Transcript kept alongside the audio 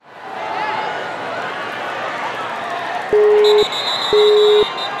Hello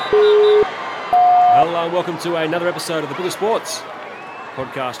and welcome to another episode of the Book of Sports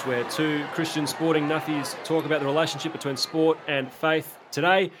podcast, where two Christian sporting nuffies talk about the relationship between sport and faith.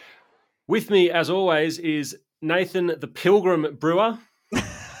 Today, with me as always is Nathan the Pilgrim Brewer.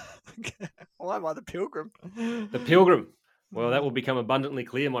 Why am I the Pilgrim? The Pilgrim. Well, that will become abundantly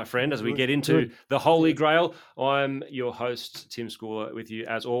clear, my friend, as we get into the Holy Grail. I'm your host, Tim Schooler, with you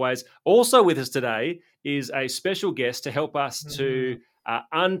as always. Also with us today is a special guest to help us to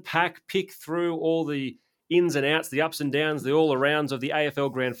unpack, pick through all the ins and outs, the ups and downs, the all-arounds of the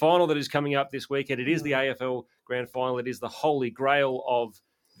AFL Grand Final that is coming up this weekend. It is the AFL Grand Final. It is the Holy Grail of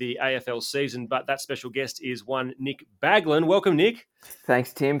the AFL season, but that special guest is one Nick Baglin. Welcome, Nick.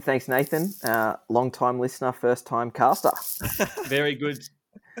 Thanks, Tim. Thanks, Nathan. Long-time listener, first-time caster. Very good.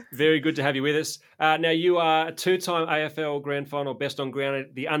 Very good to have you with us. Now, you are a two-time AFL Grand Final best on ground,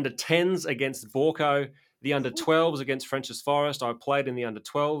 the under-10s against Borco, the under-12s against Frenchs Forest. I played in the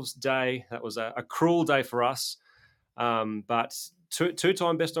under-12s day. That was a cruel day for us. But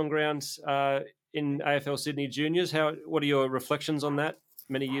two-time best on ground in AFL Sydney Juniors. What are your reflections on that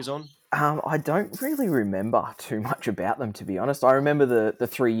many years on? I don't really remember too much about them, to be honest. I remember the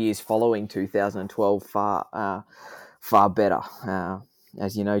 3 years following 2012 far better.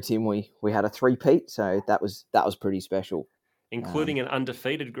 As you know, Tim, we had a three-peat, so that was pretty special. Including an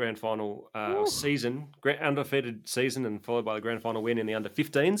undefeated grand final undefeated season, and followed by the grand final win in the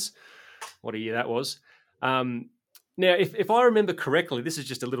under-15s. What a year that was. Now, if I remember correctly, this is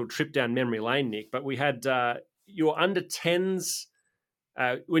just a little trip down memory lane, Nick, but we had your under-10s.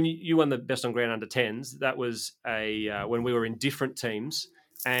 When you won the best on ground under-10s, that was when we were in different teams,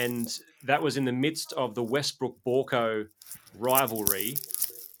 and that was in the midst of the Westbrook-Borco rivalry,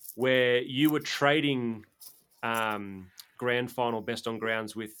 where you were trading grand final best on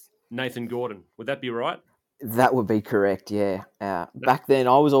grounds with Nathan Gordon. Would that be right? That would be correct, yeah. Back then,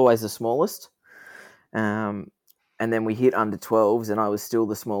 I was always the smallest, and then we hit under-12s, and I was still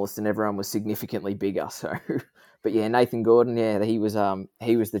the smallest, and everyone was significantly bigger, so... But yeah, Nathan Gordon, he was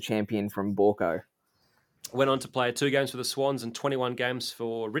the champion from Borco. Went on to play 2 games for the Swans and 21 games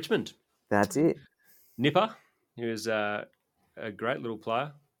for Richmond. That's it. Nipper, he was a great little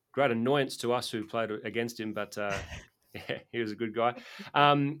player. Great annoyance to us who played against him, but yeah, he was a good guy.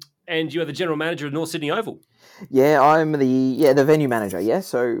 And you are the general manager of North Sydney Oval. Yeah, I'm the venue manager. Yeah,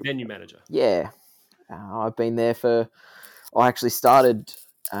 so venue manager. Yeah, I've been there I actually started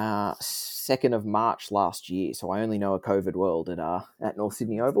 2nd of March last year, so I only know a COVID world at North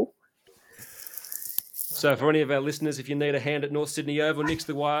Sydney Oval. So for any of our listeners, if you need a hand at North Sydney Oval, Nick's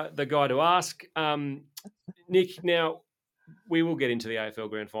the guy to ask. Nick, now we will get into the AFL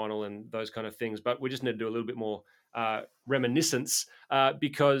Grand Final and those kind of things, but we just need to do a little bit more reminiscence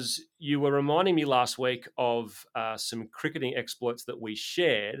because you were reminding me last week of some cricketing exploits that we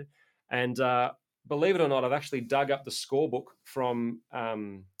shared, and believe it or not, I've actually dug up the scorebook from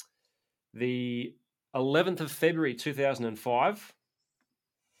the 11th of February 2005,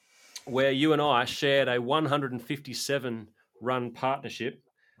 where you and I shared a 157-run partnership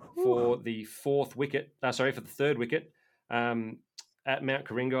for the third wicket at Mount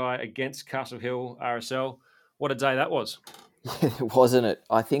Ku-ring-gai against Castle Hill RSL. What a day that was. Wasn't it?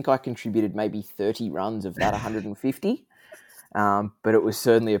 I think I contributed maybe 30 runs of that 150. But it was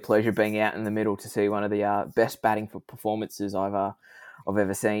certainly a pleasure being out in the middle to see one of the best batting performances I've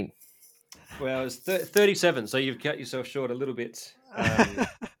ever seen. Well, it was 37, so you've cut yourself short a little bit.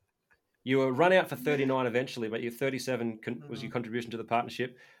 You were run out for 39 eventually, but your 37 was your contribution to the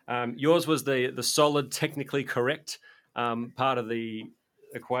partnership. Yours was the solid, technically correct part of the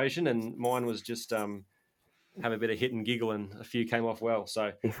equation, and mine was just have a bit of hit and giggle, and a few came off well.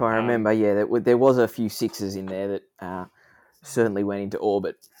 So, if I remember, there was a few sixes in there that certainly went into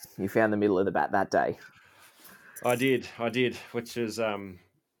orbit. You found the middle of the bat that day. I did, which is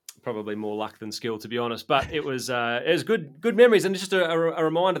probably more luck than skill, to be honest. But it was good memories, and just a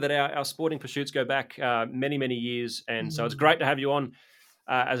reminder that our sporting pursuits go back many, many years, and so it's great to have you on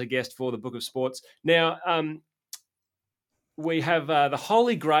as a guest for the Book of Sports. Now, we have the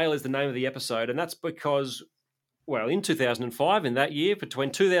Holy Grail is the name of the episode, and that's because, well, in 2005, in that year,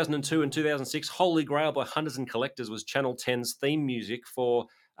 between 2002 and 2006, Holy Grail by Hunters and Collectors was Channel 10's theme music for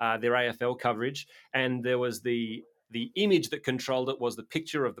their AFL coverage, and there was the image that controlled it was the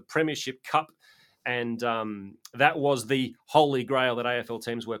picture of the Premiership Cup, and that was the Holy Grail that AFL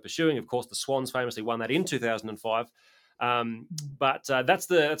teams were pursuing. Of course, the Swans famously won that in 2005, but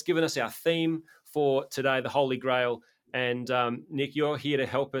that's given us our theme for today, the Holy Grail. And Nick, you're here to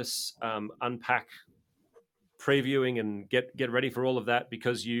help us unpack previewing and get ready for all of that,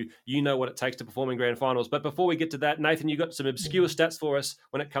 because you know what it takes to perform in grand finals. But before we get to that, Nathan, you got some obscure stats for us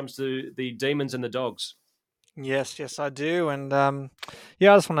when it comes to the Demons and the Dogs. Yes, I do. And I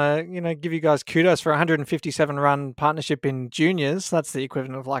just want to, give you guys kudos for a 157 run partnership in juniors. That's the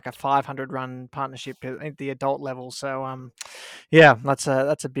equivalent of like a 500 run partnership at the adult level. So, that's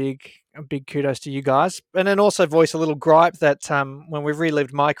a big kudos to you guys. And then also voice a little gripe that when we've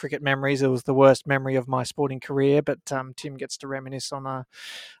relived my cricket memories, it was the worst memory of my sporting career. But Tim gets to reminisce on a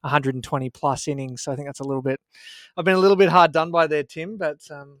 120 plus innings. So I think that's I've been a little bit hard done by there, Tim, but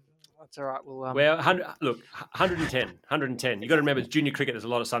that's all right. Well, 110. You got to remember, it's junior cricket. There's a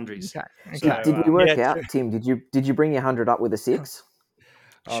lot of sundries. Okay. So, did we work out, Tim? Did you bring your 100 up with a 6?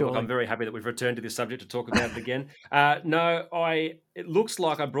 Look, I'm very happy that we've returned to this subject to talk about it again. No, it looks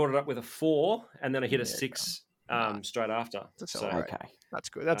like I brought it up with a 4, and then I hit a 6 straight after. So, okay, that's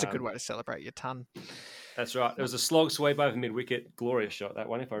good. That's a good way to celebrate your ton. That's right. It was a slog sweep over mid wicket. Glorious shot, that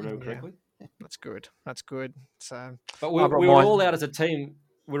one, if I remember correctly. That's good. So, but we were all out as a team.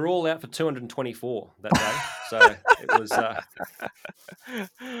 We were all out for 224 that day. So it was.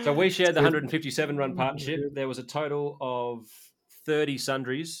 So we shared the 157 run partnership. There was a total of 30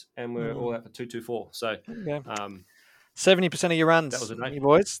 sundries, and we're all out for 224. So 70% of your runs, that was a nice, you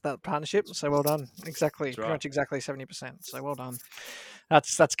boys, that partnership. So well done. Exactly, pretty much exactly 70%. So well done.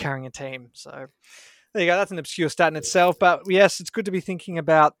 That's carrying a team. So there you go. That's an obscure stat in itself. But yes, it's good to be thinking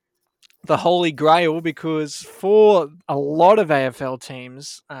about the Holy Grail, because for a lot of AFL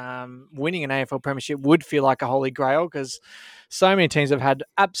teams, winning an AFL premiership would feel like a Holy Grail, because so many teams have had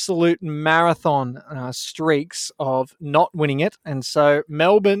absolute marathon streaks of not winning it. And so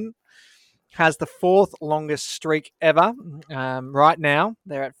Melbourne has the 4th longest streak ever. Right now,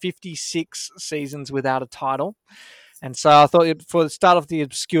 they're at 56 seasons without a title. And so I thought, for the start of the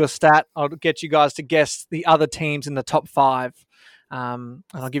obscure stat, I'll get you guys to guess the other teams in the top 5. And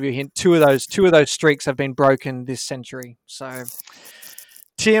I'll give you a hint. Two of those streaks have been broken this century. So,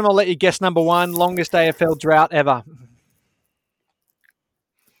 Tim, I'll let you guess number 1, longest AFL drought ever.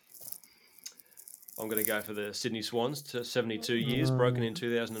 I'm going to go for the Sydney Swans to 72 years, broken in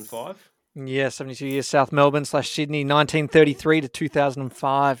 2005. Yeah, 72 years. South Melbourne / Sydney, 1933 to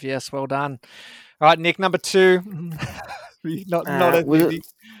 2005. Yes, well done. All right, Nick, number 2. not as easy.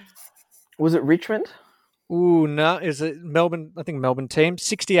 Was it Richmond? Ooh, no. Is it Melbourne? I think Melbourne team.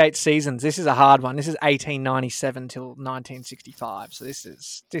 68 seasons. This is a hard one. This is 1897 till 1965. So this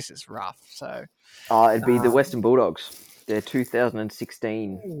is rough. So it'd be the Western Bulldogs. They're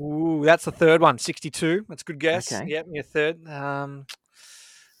 2016. Ooh, that's the third one. 62. That's a good guess. Okay. Yep, your third.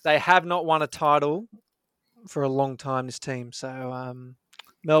 They have not won a title for a long time, this team. So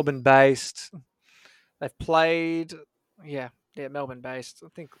Melbourne based. They've played. Yeah, Melbourne based. I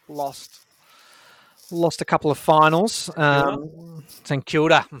think lost a couple of finals. St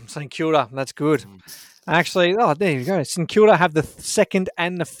Kilda. That's good. Actually, there you go. St Kilda have the 2nd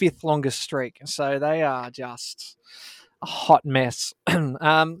and the 5th longest streak. So they are just a hot mess.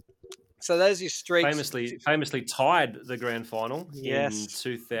 So there's your streaks. Famously tied the grand final in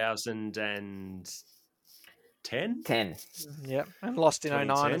 2010. 10. Yep, and lost in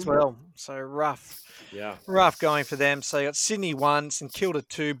 2009 as well. So rough. Yeah. Rough going for them. So you got Sydney 1, St Kilda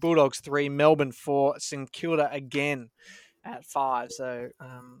 2, Bulldogs 3, Melbourne 4, St Kilda again at 5. So,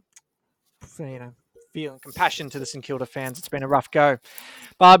 feeling compassion to the St Kilda fans. It's been a rough go.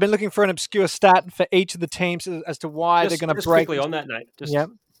 But I've been looking for an obscure stat for each of the teams as to why they're going to break. Quickly on that, Nate.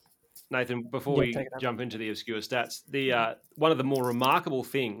 Yep. Nathan, before we jump into the obscure stats, the one of the more remarkable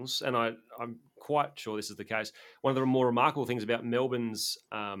things, and I'm quite sure this is the case, one of the more remarkable things about Melbourne's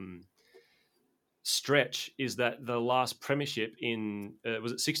stretch is that the last premiership in,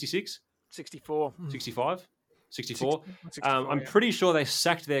 was it 66? 64. 65? 64? 64 I'm pretty sure they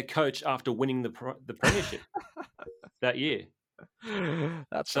sacked their coach after winning the premiership that year.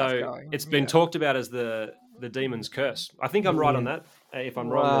 That's so it's been talked about as the Demon's curse. I think I'm right on that. If I'm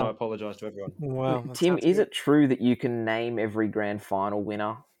wrong, then I apologise to everyone. Wow, Tim, is it true that you can name every grand final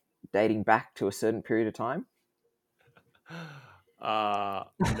winner dating back to a certain period of time? No,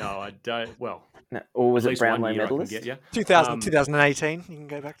 I don't. Well, no, or was it Brownlow medalist? 2018. You can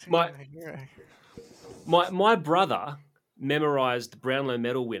go back to my brother memorised Brownlow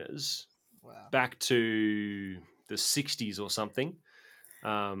medal winners back to the 60s or something,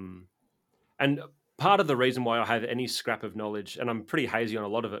 and part of the reason why I have any scrap of knowledge, and I'm pretty hazy on a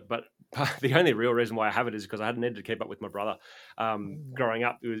lot of it, but the only real reason why I have it is because I hadn't needed to keep up with my brother growing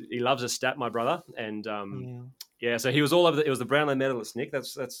up. He loves a stat, my brother, and so he was all over. It was the Brownlow medalist, Nick.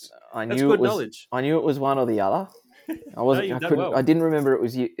 That's good knowledge. I knew it was one or the other. I wasn't. I didn't remember it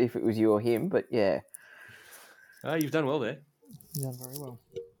was you, if it was you or him, but yeah. You've done well there. You've done very well.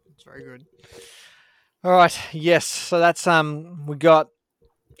 It's very good. All right. Yes. So that's we got.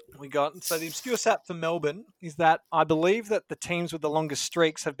 So the obscure stat for Melbourne is that I believe that the teams with the longest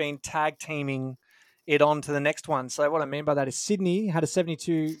streaks have been tag teaming it on to the next one. So what I mean by that is Sydney had a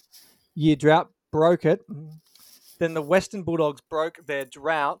 72-year drought, broke it. Then the Western Bulldogs broke their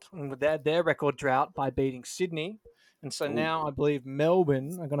drought, their record drought, by beating Sydney. And so now I believe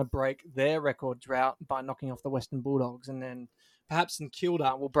Melbourne are going to break their record drought by knocking off the Western Bulldogs. And then perhaps St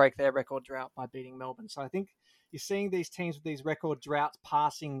Kilda will break their record drought by beating Melbourne. So I think you're seeing these teams with these record droughts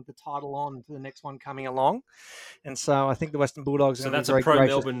passing the title on to the next one coming along. And so I think the Western Bulldogs are going to be very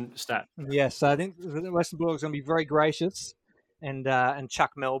gracious. So that's a pro-Melbourne stat. Yes, so I think the Western Bulldogs are going to be very gracious and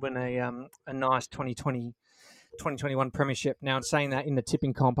chuck Melbourne a nice 2021 premiership. Now, in saying that, in the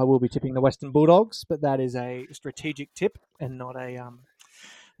tipping comp, I will be tipping the Western Bulldogs, but that is a strategic tip and not an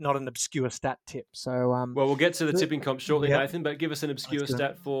obscure stat tip. So, well, we'll get to the tipping comp shortly, Nathan. But give us an obscure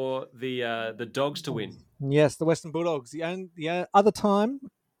stat for the Dogs to win. Yes, the Western Bulldogs. The other time,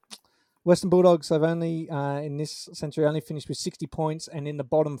 Western Bulldogs have only in this century only finished with 60 points and in the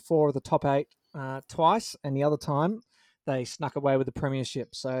bottom 4 of the top 8 twice, and the other time they snuck away with the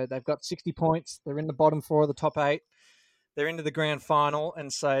premiership. So they've got 60 points. They're in the bottom 4 of the top 8. They're into the grand final.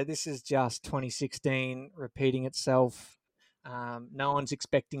 And so this is just 2016 repeating itself. No one's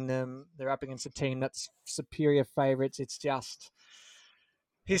expecting them. They're up against a team that's superior favourites. It's just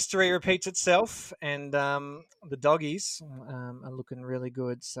history repeats itself. And the Doggies are looking really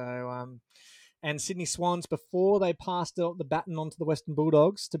good. So... And Sydney Swans, before they passed the baton on to the Western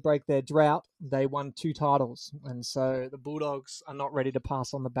Bulldogs to break their drought, they won 2 titles. And so the Bulldogs are not ready to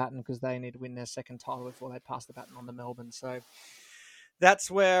pass on the baton because they need to win their second title before they pass the baton on to Melbourne. So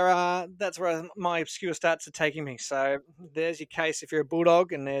that's where my obscure stats are taking me. So there's your case if you're a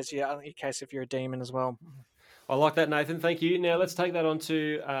Bulldog, and there's your case if you're a Demon as well. I like that, Nathan. Thank you. Now, let's take that on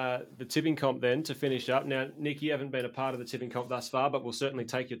to the tipping comp then to finish up. Now, Nick, you haven't been a part of the tipping comp thus far, but we'll certainly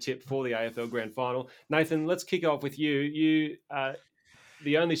take your tip for the AFL Grand Final. Nathan, let's kick off with you.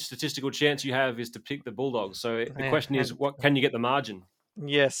 The only statistical chance you have is to pick the Bulldogs. So the question is, what can you get the margin?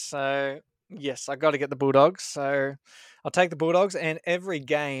 Yes. I got to get the Bulldogs. So I'll take the Bulldogs, and every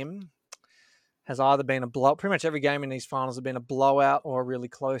game has either been a blowout. Pretty much every game in these finals have been a blowout or a really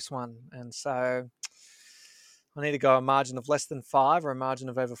close one. And so I need to go a margin of less than 5 or a margin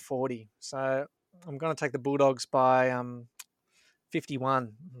of over 40. So I'm going to take the Bulldogs by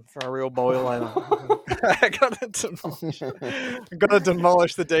 51 for a real boil over. I got to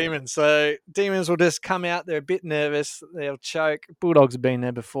demolish the Demons. So Demons will just come out. They're a bit nervous. They'll choke. Bulldogs have been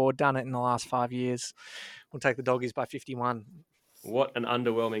there before, done it in the last 5 years. We'll take the Doggies by 51. What an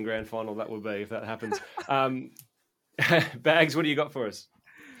underwhelming grand final that will be if that happens. Bags, what do you got for us?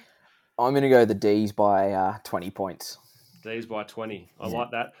 I'm going to go the D's by 20 points. D's by 20. I like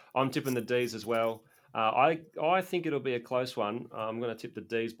that. I'm tipping the D's as well. I think it'll be a close one. I'm going to tip the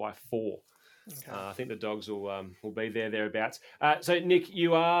D's by 4. Okay. I think the Dogs will be thereabouts. So Nick, you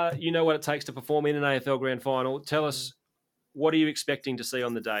know what it takes to perform in an AFL Grand Final. Tell us, what are you expecting to see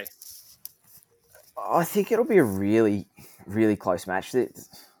on the day? I think it'll be a really, really close match. The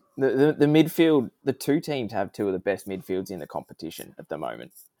midfield, the two teams have 2 of the best midfields in the competition at the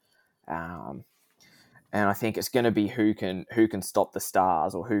moment. And I think it's going to be who can stop the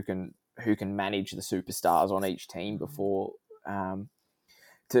stars, or who can manage the superstars on each team before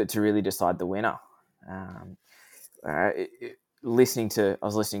to really decide the winner. I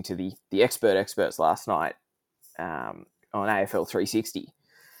was listening to the experts last night on AFL 360,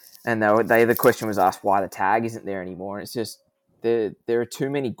 and the question was asked why the tag isn't there anymore. And it's just there are too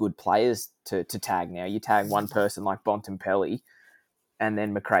many good players to tag now. You tag one person like Bontempelli, and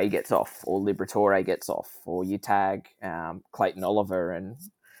then McRae gets off, or Liberatore gets off, or you tag Clayton Oliver, and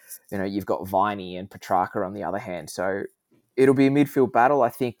you've got Viney and Petrarca on the other hand. So it'll be a midfield battle. I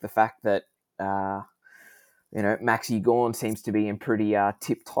think the fact that Maxi Gawn seems to be in pretty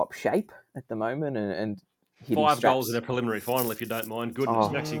tip-top shape at the moment, and 5 goals in a preliminary final, if you don't mind. Goodness,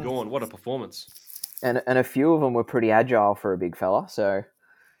 Maxi Gawn, what a performance! And a few of them were pretty agile for a big fella, so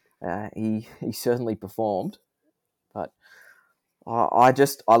he certainly performed. But I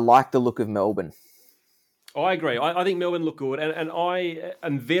like the look of Melbourne. I agree. I think Melbourne look good, and I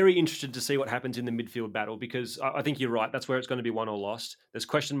am very interested to see what happens in the midfield battle, because I think you're right. That's where it's going to be won or lost. There's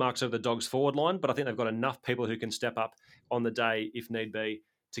question marks over the Dogs' forward line, but I think they've got enough people who can step up on the day if need be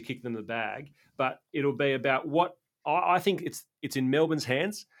to kick them the bag. But it'll be about what I think it's in Melbourne's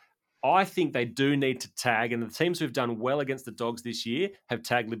hands. I think they do need to tag, and the teams who've done well against the Dogs this year have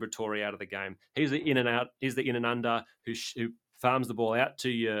tagged Liberatore out of the game. He's the in and out. He's the in and under who farms the ball out to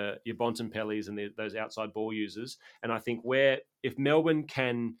your Bontempellis and those outside ball users. And I think if Melbourne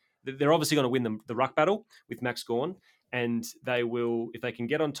can, they're obviously going to win the ruck battle with Max Gawn, and they will, if they can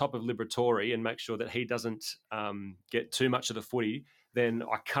get on top of Liberatore and make sure that he doesn't get too much of the footy, then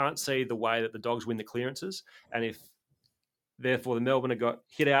I can't see the way that the Dogs win the clearances. And if therefore the Melbourne have got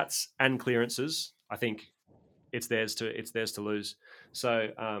hit outs and clearances, I think it's theirs to lose. So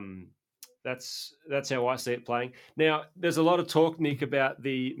that's how I see it playing. Now, there's a lot of talk, Nick, about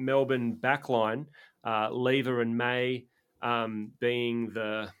the Melbourne backline, Lever and May being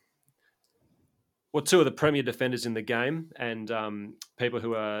two of the premier defenders in the game, and people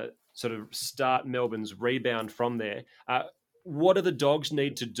who are sort of start Melbourne's rebound from there. What do the Dogs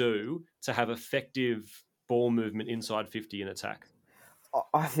need to do to have effective ball movement inside 50 in attack?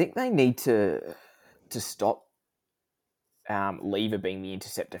 I think they need to stop Lever being the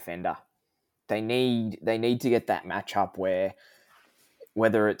intercept defender. They need to get that matchup where,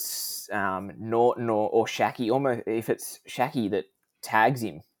 whether it's Norton or Shaki, almost if it's Shaki that tags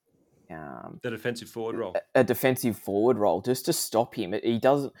him, the defensive forward role, a defensive forward role, just to stop him.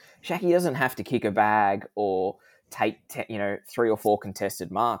 Shaki doesn't have to kick a bag or take 3 or 4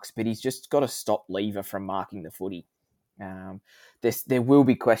 contested marks, but he's just got to stop Lever from marking the footy. There will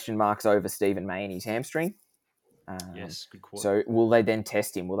be question marks over Stephen May and his hamstring. Yes, good call. So will they then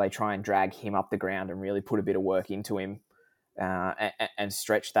test him? Will they try and drag him up the ground and really put a bit of work into him and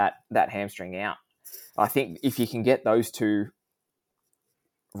stretch that hamstring out? I think if you can get those two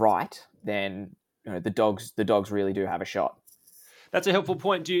right, then the Dogs really do have a shot. That's a helpful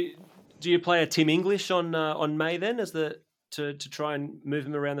point. Do you play a Tim English on May then to try and move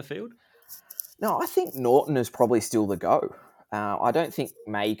him around the field? No, I think Norton is probably still the go. I don't think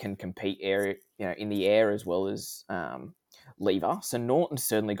May can compete in the air as well as Lever. So Norton's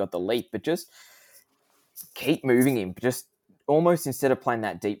certainly got the leap, but just keep moving him. Just almost, instead of playing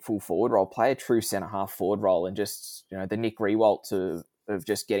that deep full forward role, play a true centre half forward role, and just the Nick Rewalt of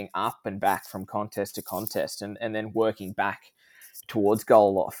just getting up and back from contest to contest, and then working back towards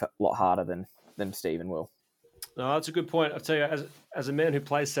goal a lot harder than Stephen will. No, that's a good point. I'll tell you, as a man who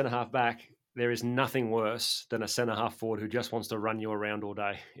plays centre half back, there is nothing worse than a centre half forward who just wants to run you around all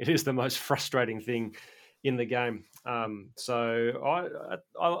day. It is the most frustrating thing in the game. So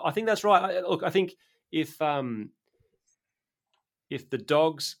I think that's right. I think if the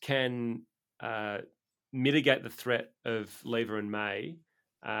Dogs can mitigate the threat of Lever and May,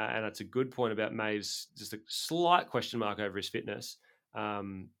 and it's a good point about May's just a slight question mark over his fitness.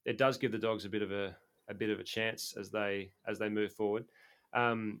 It does give the Dogs a bit of a chance as they move forward.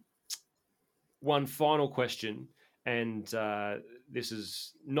 One final question, and this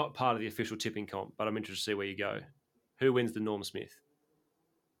is not part of the official tipping comp, but I'm interested to see where you go. Who wins the Norm Smith?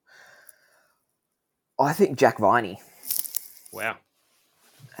 I think Jack Viney. Wow.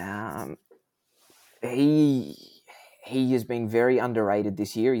 He has been very underrated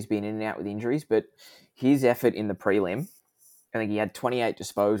this year. He's been in and out with injuries, but his effort in the prelim, I think he had 28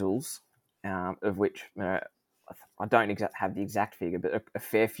 disposals, of which I don't have the exact figure, but a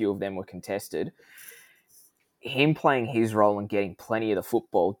fair few of them were contested. Him playing his role and getting plenty of the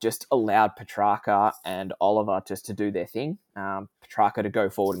football just allowed Petrarca and Oliver just to do their thing. Petrarca to go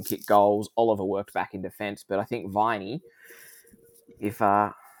forward and kick goals. Oliver worked back in defence. But I think Viney, if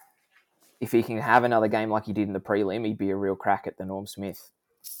he can have another game like he did in the prelim, he'd be a real crack at the Norm Smith.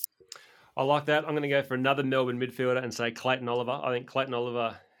 I like that. I'm going to go for another Melbourne midfielder and say Clayton Oliver. I think Clayton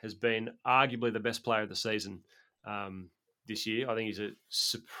Oliver has been arguably the best player of the season this year. I think he's a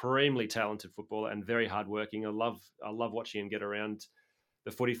supremely talented footballer and very hardworking. I love watching him get around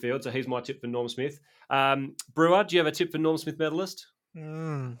the footy field. So he's my tip for Norm Smith. Brewer, do you have a tip for Norm Smith medalist?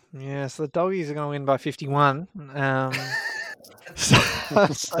 Yeah, so the Doggies are going to win by 51. So,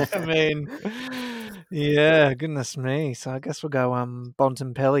 I mean, yeah, goodness me. So I guess we'll go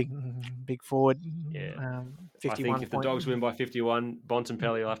Bontempelli, big forward. Yeah. 51 I think if the Dogs win by 51,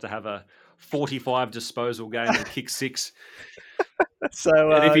 Bontempelli will have to have a 45 disposal game and kick 6.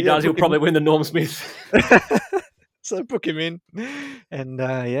 So, and if he does, he'll probably win the Norm Smith. So book him in,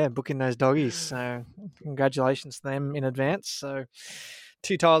 and book in those Doggies. So congratulations to them in advance. So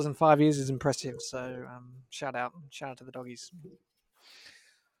 2 titles in 5 years is impressive. So shout out to the Doggies.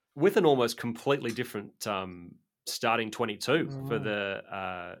 With an almost completely different starting 22 for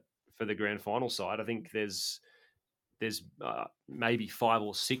the grand final side. I think there's maybe 5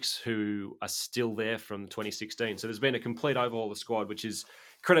 or 6 who are still there from 2016. So there's been a complete overhaul of the squad, which is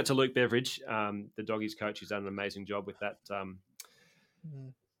credit to Luke Beveridge, the Doggies coach, who's done an amazing job with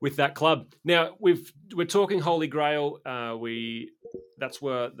that club. Now we're talking Holy Grail. That's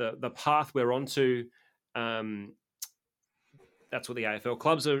where the path we're onto. that's what the AFL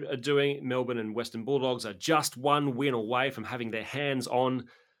clubs are doing. Melbourne and Western Bulldogs are just one win away from having their hands on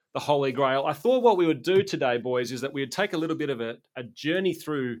the Holy Grail. I thought what we would do today, boys, is that we would take a little bit of a journey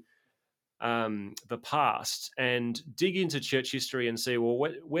through the past and dig into church history and see, well,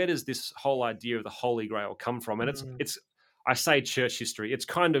 where does this whole idea of the Holy Grail come from? And it's I say church history, it's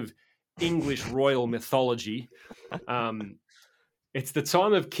kind of English royal mythology. It's the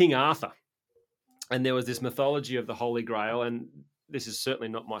time of King Arthur, and there was this mythology of the Holy Grail, and this is certainly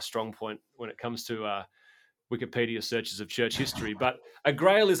not my strong point when it comes to Wikipedia searches of church history, but a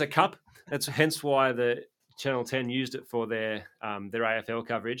grail is a cup. That's hence why the Channel 10 used it for their AFL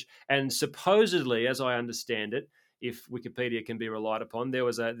coverage. And supposedly, as I understand it, if Wikipedia can be relied upon, there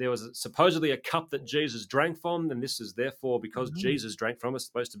was supposedly a cup that Jesus drank from, and this is therefore because Jesus drank from. It's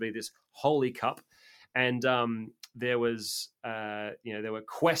supposed to be this holy cup, and there was there were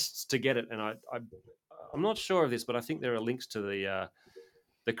quests to get it, and I'm not sure of this, but I think there are links to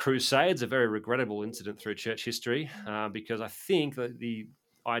the Crusades, a very regrettable incident through church history, because I think that the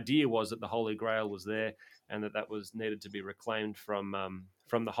idea was that the Holy Grail was there and that was needed to be reclaimed from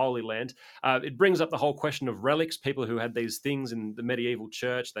the Holy Land. It brings up the whole question of relics. People who had these things in the medieval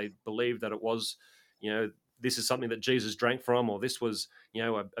church, they believed that it was, this is something that Jesus drank from, or this was,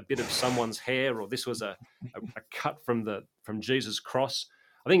 a bit of someone's hair, or this was a cut from Jesus' cross.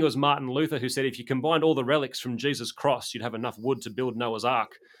 I think it was Martin Luther who said if you combined all the relics from Jesus' cross, you'd have enough wood to build Noah's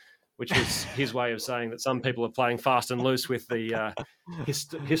Ark, which was his way of saying that some people are playing fast and loose with the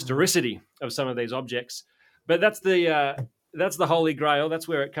historicity of some of these objects. But that's the Holy Grail. That's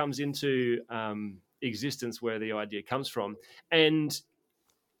where it comes into existence, where the idea comes from. And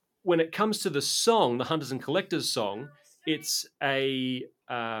when it comes to the song, the Hunters and Collectors song, it's a...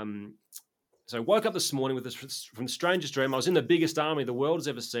 So I woke up this morning from the strangest dream. I was in the biggest army the world has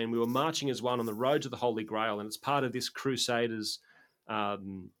ever seen. We were marching as one on the road to the Holy Grail, and it's part of this Crusaders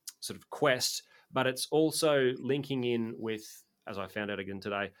sort of quest, but it's also linking in with, as I found out again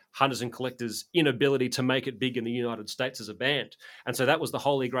today, Hunters and Collectors' inability to make it big in the United States as a band. And so that was the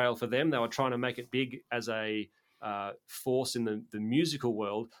Holy Grail for them. They were trying to make it big as a force in the musical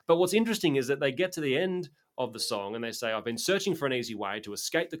world. But what's interesting is that they get to the end of the song and they say, I've been searching for an easy way to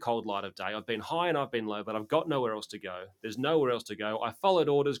escape the cold light of day. I've been high and I've been low, but I've got nowhere else to go. There's nowhere else to go. I followed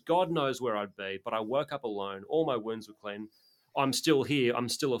orders. God knows where I'd be, but I woke up alone. All my wounds were clean. I'm still here. I'm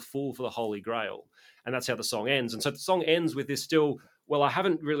still a fool for the Holy Grail. And that's how the song ends. And so the song ends with this still, well, I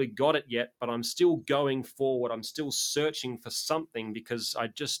haven't really got it yet, but I'm still going forward. I'm still searching for something because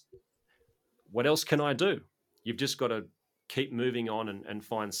what else can I do? You've just got to keep moving on and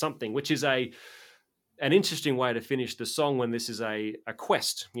find something, which is an interesting way to finish the song when this is a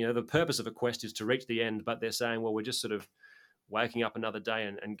quest. The purpose of a quest is to reach the end, but they're saying, well, we're just sort of waking up another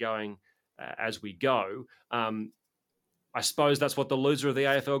day and going as we go. I suppose that's what the loser of the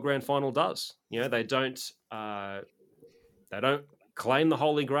AFL Grand Final does. They don't claim the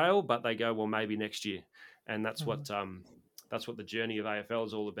Holy Grail, but they go, well, maybe next year, and that's what the journey of AFL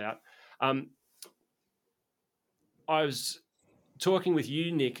is all about. I was talking with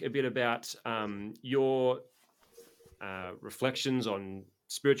you, Nick, a bit about your reflections on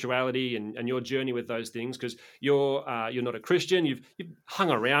spirituality and your journey with those things, because you're not a Christian. You've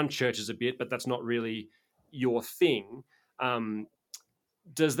hung around churches a bit, but that's not really your thing.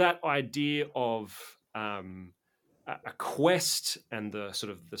 Does that idea of a quest and the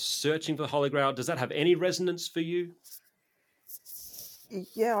sort of the searching for the Holy Grail, does that have any resonance for you?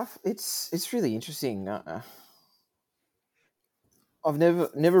 Yeah, it's really interesting. I've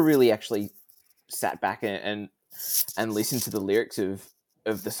never really actually sat back and listened to the lyrics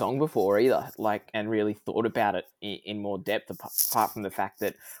of the song before either, and really thought about it in more depth, apart from the fact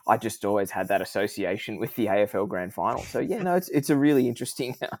that I just always had that association with the AFL Grand Final. So yeah, no, it's a really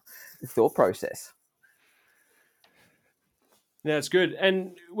interesting thought process. Yeah, it's good.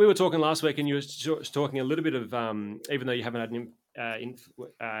 And we were talking last week, and you were talking a little bit of, even though you haven't had an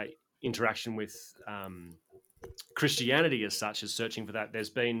interaction with Christianity as such, as searching for that,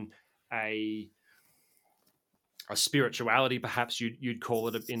 there's been a spirituality, perhaps you'd call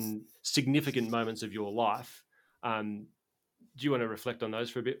it, in significant moments of your life. Do you want to reflect on those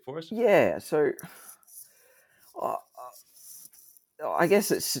for a bit for us? Yeah, so I guess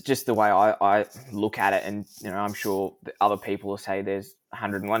it's just the way I look at it, and I'm sure other people will say there's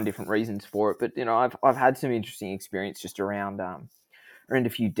 101 different reasons for it, but I've had some interesting experience just around a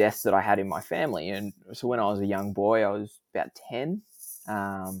few deaths that I had in my family. And so when I was a young boy, I was about 10.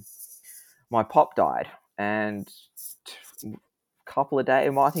 My pop died, and a couple of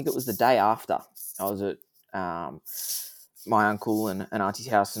days, I think it was the day after, I was at my uncle and auntie's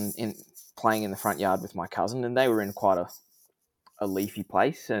house and playing in the front yard with my cousin, and they were in quite a leafy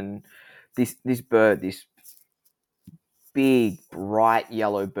place, and this bird, this big bright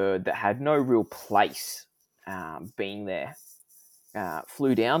yellow bird that had no real place being there,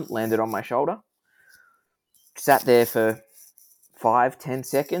 flew down, landed on my shoulder, sat there for 5-10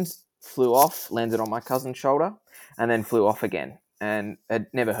 seconds, flew off, landed on my cousin's shoulder, and then flew off again. And had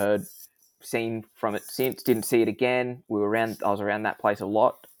never seen from it since. Didn't see it again. I was around that place a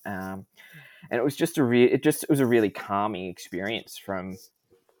lot, and it was just it was a really calming experience. From,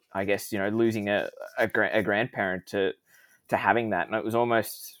 I guess, losing a grandparent to having that, and it was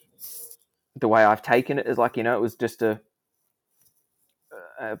almost, the way I've taken it is like, it was just a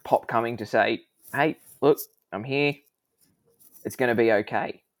pop coming to say, hey, look, I'm here. It's going to be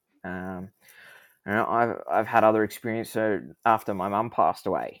okay. I've had other experiences after my mum passed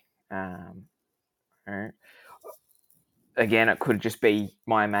away. Again, it could just be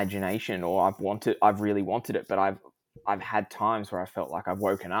my imagination, or I've really wanted it, but I've had times where I felt like I've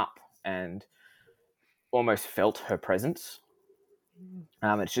woken up and almost felt her presence.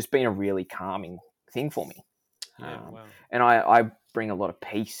 It's just been a really calming thing for me. Yeah, wow. And I bring a lot of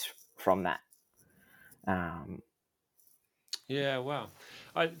peace from that. Yeah, wow.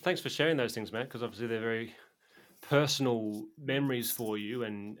 Thanks for sharing those things, Matt, because obviously they're very personal memories for you,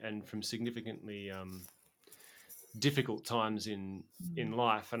 and from significantly difficult times in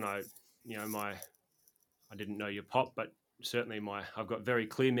life. And I didn't know your pop, but certainly I've got very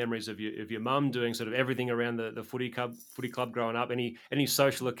clear memories of your mum doing sort of everything around the footy club growing up. Any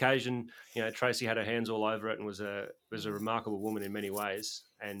social occasion, Tracy had her hands all over it and was a remarkable woman in many ways.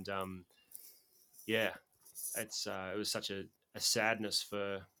 And it was such a sadness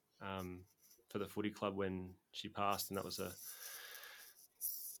for the footy club when she passed, and that was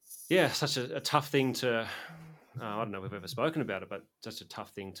such a tough thing to. I don't know if we've ever spoken about it, but such a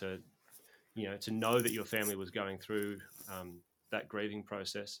tough thing to know that your family was going through that grieving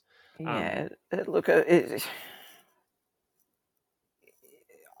process. Look,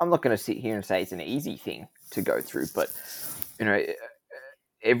 I'm not going to sit here and say it's an easy thing to go through, but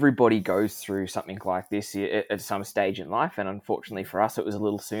everybody goes through something like this at some stage in life, and unfortunately for us, it was a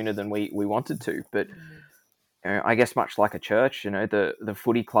little sooner than we wanted to. But I guess much like a church, the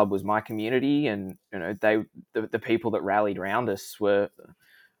footy club was my community, and the people that rallied around us were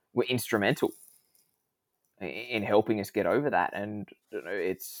instrumental in helping us get over that. And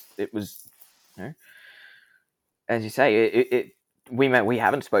it was, as you say, we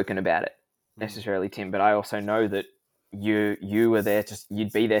haven't spoken about it necessarily, Tim, but I also know that you were there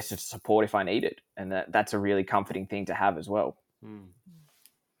you'd be there to support if I needed, and that's a really comforting thing to have as well.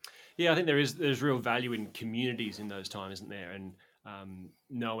 Yeah, I think there's real value in communities in those times, isn't there? And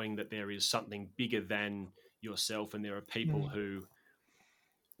knowing that there is something bigger than yourself, and there are people who,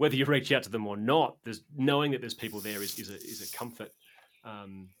 whether you reach out to them or not, knowing that there's people there is a comfort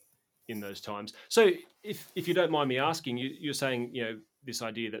in those times. So if you don't mind me asking, you're saying, this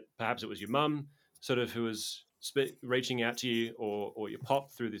idea that perhaps it was your mum sort of who was reaching out to you, or your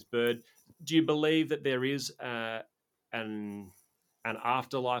pop through this bird. Do you believe that there is an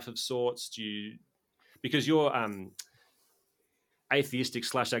afterlife of sorts? Because you're atheistic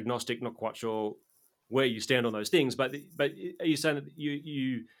 / agnostic, not quite sure where you stand on those things, but are you saying that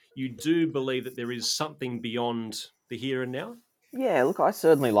you do believe that there is something beyond the here and now? Yeah, look, I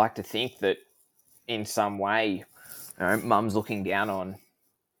certainly like to think that in some way, Mum's looking down on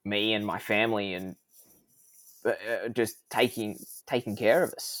me and my family, and just taking care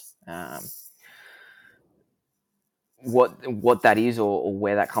of us. What that is, or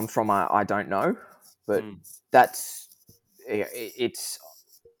where that comes from, I don't know, but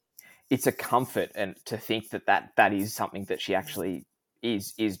it's a comfort, and to think that is something that she actually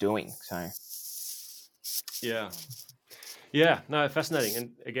is doing. So no, fascinating.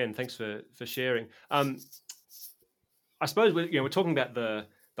 And again, thanks for sharing. I suppose we're talking about the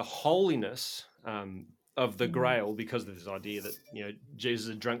holiness of the Grail, because of this idea that Jesus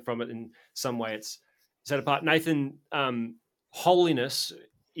had drunk from it in some way. It's set apart. Nathan, holiness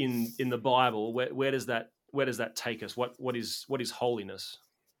in the Bible, where does that take us? What is holiness?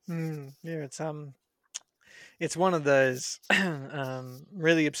 It's one of those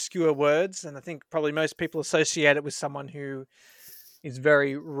really obscure words, and I think probably most people associate it with someone who is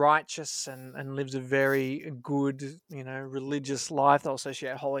very righteous and lives a very good, religious life. They'll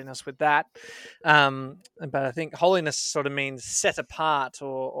associate holiness with that. But I think holiness sort of means set apart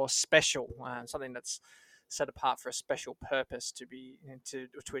or special, something that's set apart for a special purpose to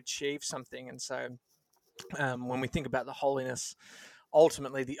achieve something. And so when we think about the holiness,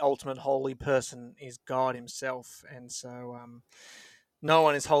 ultimately the ultimate holy person is God himself. And so no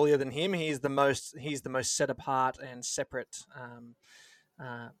one is holier than him. He's the most set apart and separate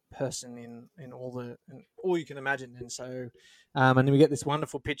person in all you can imagine. And so, and then we get this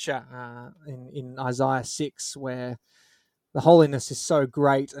wonderful picture in Isaiah 6 where the holiness is so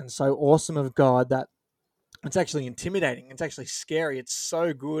great and so awesome of God that it's actually intimidating. It's actually scary. It's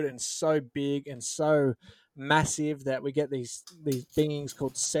so good and so big and so massive that we get these beings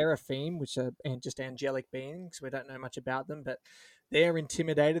called seraphim, which are just angelic beings. We don't know much about them, but they're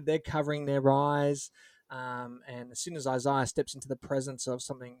intimidated. They're covering their eyes. And as soon as Isaiah steps into the presence of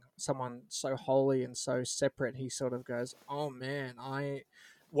someone so holy and so separate, he sort of goes, "Oh man,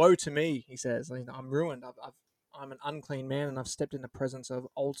 woe to me!" He says, "I'm ruined. I'm an unclean man, and I've stepped in the presence of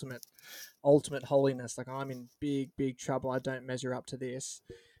ultimate holiness. Like I'm in big trouble. I don't measure up to this."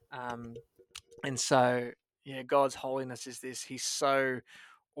 And so, yeah, God's holiness is this. He's so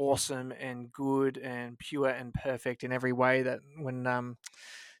awesome and good and pure and perfect in every way that when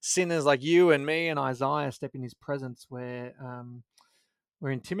sinners like you and me and Isaiah step in his presence, we're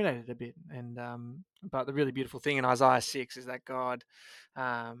intimidated a bit. And but the really beautiful thing in Isaiah 6 is that God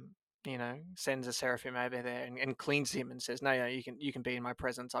sends a seraphim over there and cleans him and says, no, you can be in my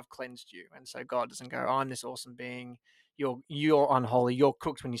presence. I've cleansed you. And so God doesn't go, I'm this awesome being. You're unholy. You're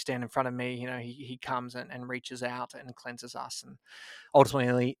cooked when you stand in front of me. He comes and reaches out and cleanses us. And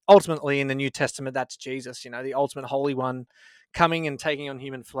ultimately in the New Testament, that's Jesus, the ultimate Holy One coming and taking on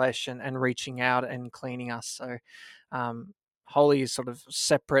human flesh and reaching out and cleaning us. So holy is sort of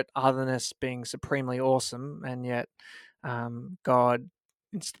separate, otherness being supremely awesome. And yet God,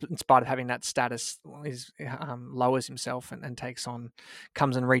 in spite of having that status, lowers himself and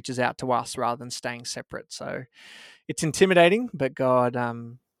comes and reaches out to us rather than staying separate. So it's intimidating, but God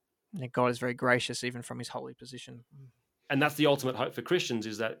is very gracious even from his holy position. And that's the ultimate hope for Christians,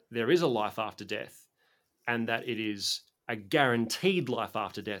 is that there is a life after death, and that it is a guaranteed life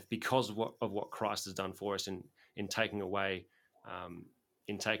after death because of what Christ has done for us in taking away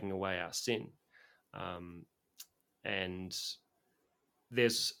our sin. And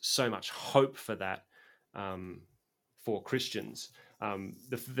there's so much hope for that for Christians.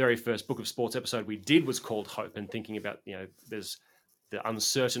 The very first Book of Sports episode we did was called Hope, and thinking about, there's the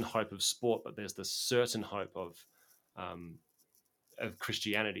uncertain hope of sport, but there's the certain hope of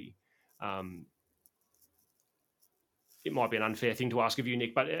Christianity. It might be an unfair thing to ask of you,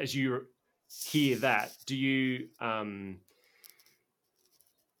 Nick, but as you hear that, do you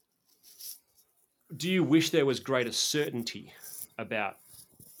wish there was greater certainty about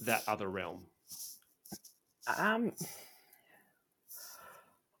that other realm? I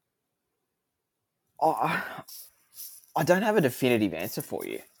don't have a definitive answer for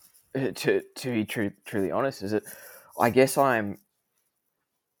you. To be truly honest, is it? I guess I'm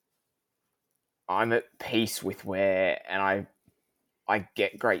at peace with where, and I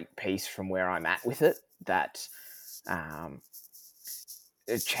get great peace from where I'm at with it. That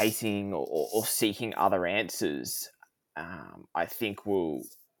chasing or seeking other answers, I think will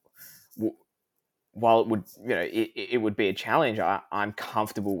while it would, it would be a challenge. I'm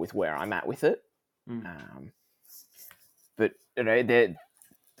comfortable with where I'm at with it. But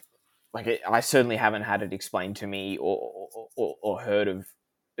I certainly haven't had it explained to me or heard of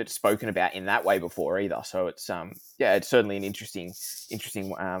it spoken about in that way before either. So it's it's certainly an interesting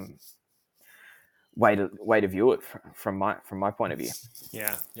way to view it from my point of view.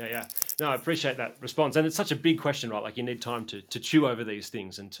 Yeah. No, I appreciate that response, and it's such a big question, right? Like you need time to chew over these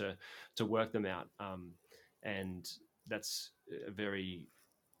things and to work them out. And that's a very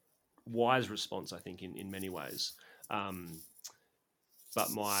wise response, I think, in many ways. But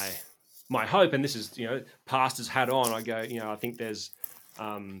my hope, and this is, pastor's hat on, I go, I think there's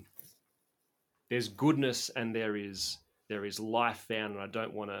goodness and there is life found, and I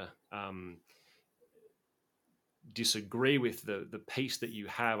don't want to disagree with the peace that you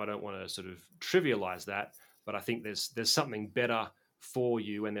have. I don't want to sort of trivialize that, but I think there's something better for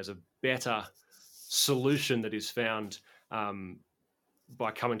you, and there's a better solution that is found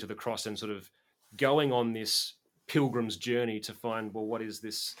by coming to the cross and sort of going on this pilgrim's journey to find, well, what is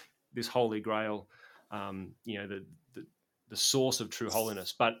this Holy Grail, the source of true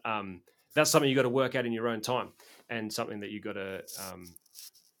holiness. But that's something you got to work out in your own time, and something that you got to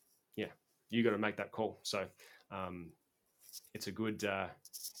make that call. So it's a good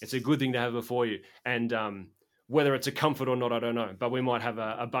thing to have before you. And whether it's a comfort or not, I don't know. But we might have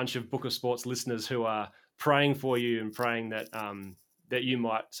a bunch of Book of Sports listeners who are praying for you and praying that that you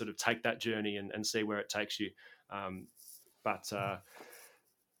might sort of take that journey and see where it takes you. But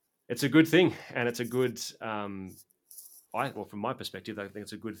it's a good thing, and it's a good. From my perspective, I think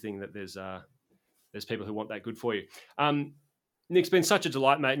it's a good thing that there's people who want that good for you. Nick's been such a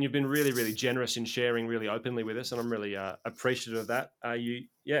delight, mate, and you've been really, really generous in sharing really openly with us, and I'm really appreciative of that.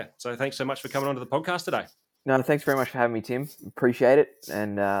 So thanks so much for coming onto the podcast today. No, thanks very much for having me, Tim. Appreciate it,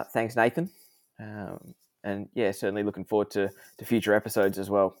 and thanks, Nathan. And yeah, certainly looking forward to future episodes as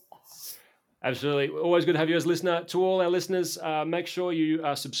well. Absolutely. Always good to have you as a listener. To all our listeners, make sure you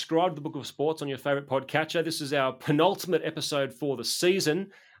subscribe to the Book of Sports on your favourite podcatcher. This is our penultimate episode for the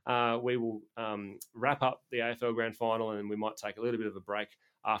season. We will wrap up the AFL Grand Final, and we might take a little bit of a break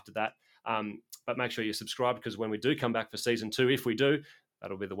after that. But make sure you subscribe, because when we do come back for Season 2, if we do,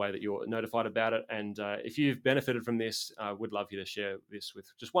 that'll be the way that you're notified about it. And if you've benefited from this, we'd love you to share this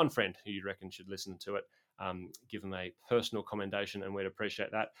with just one friend who you reckon should listen to it. Give them a personal commendation, and we'd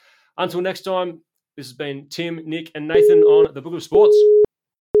appreciate that. Until next time, this has been Tim, Nick, and Nathan on the Book of Sports.